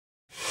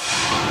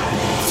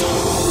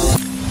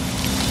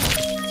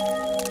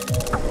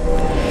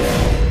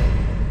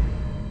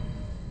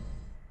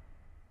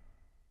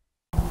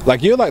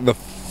Like, you're like the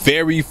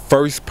very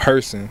first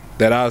person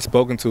that I've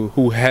spoken to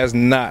who has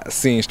not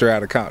seen Straight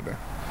Outta Compton.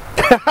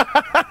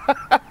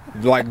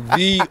 Like,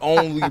 the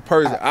only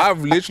person.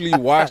 I've literally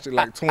watched it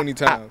like 20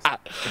 times.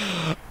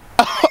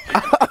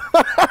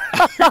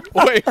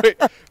 wait,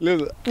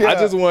 listen. Yeah. I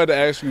just wanted to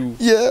ask you,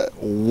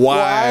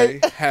 why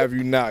have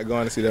you not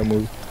gone to see that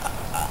movie?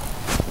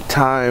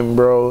 Time,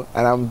 bro.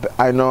 And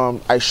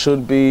I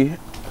should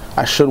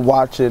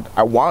watch it.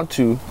 I want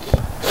to.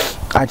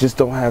 I just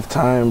don't have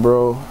time,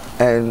 bro.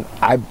 And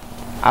I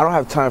don't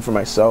have time for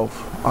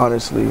myself,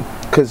 honestly,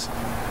 because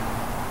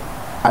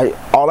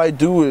all I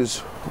do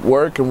is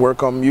work and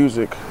work on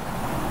music.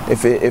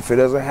 If it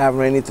doesn't have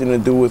anything to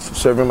do with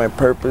serving my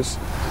purpose,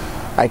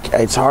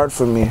 it's hard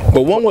for me.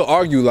 But one would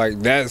argue like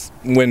that's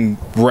when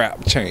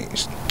rap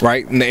changed,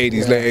 right? In the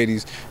 80s, late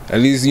 80s.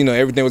 At least, you know,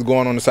 everything was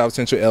going on in South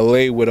Central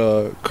LA with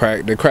the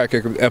crack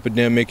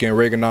epidemic and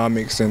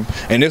Reaganomics,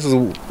 and this is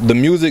the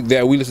music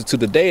that we listen to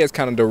today is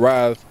kind of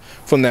derived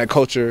from that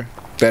culture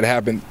that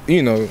happened.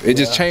 You know, it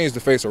just changed the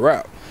face of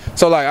rap.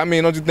 So like, I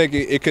mean, don't you think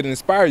it could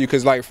inspire you?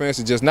 Because like, for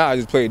instance, just now I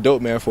just played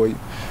Dope Man for you.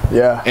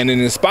 Yeah. And it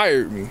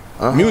inspired me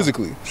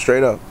musically.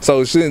 Straight up.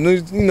 So you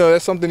know,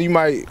 that's something you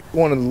might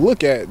want to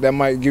look at that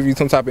might give you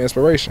some type of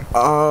inspiration.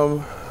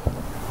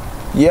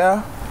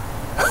 Yeah.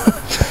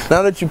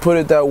 Now that you put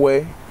it that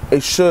way,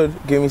 it should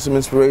give me some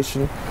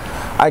inspiration.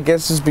 I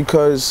guess it's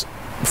because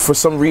for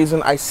some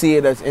reason I see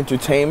it as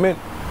entertainment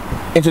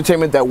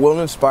that will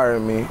inspire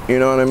me, you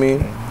know what I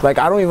mean? Like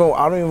I don't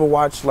even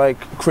watch like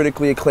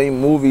critically acclaimed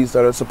movies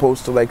that are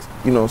supposed to, like,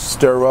 you know,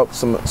 stir up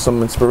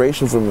some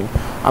inspiration for me.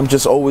 I'm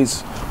just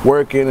always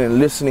working and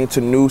listening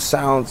to new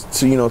sounds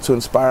to, you know, to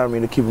inspire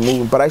me to keep it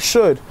moving. But I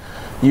should.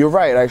 You're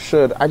right, I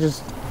should. I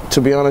just,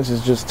 to be honest,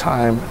 it's just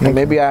time. And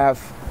maybe I'm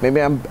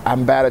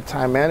bad at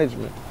time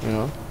management, you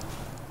know?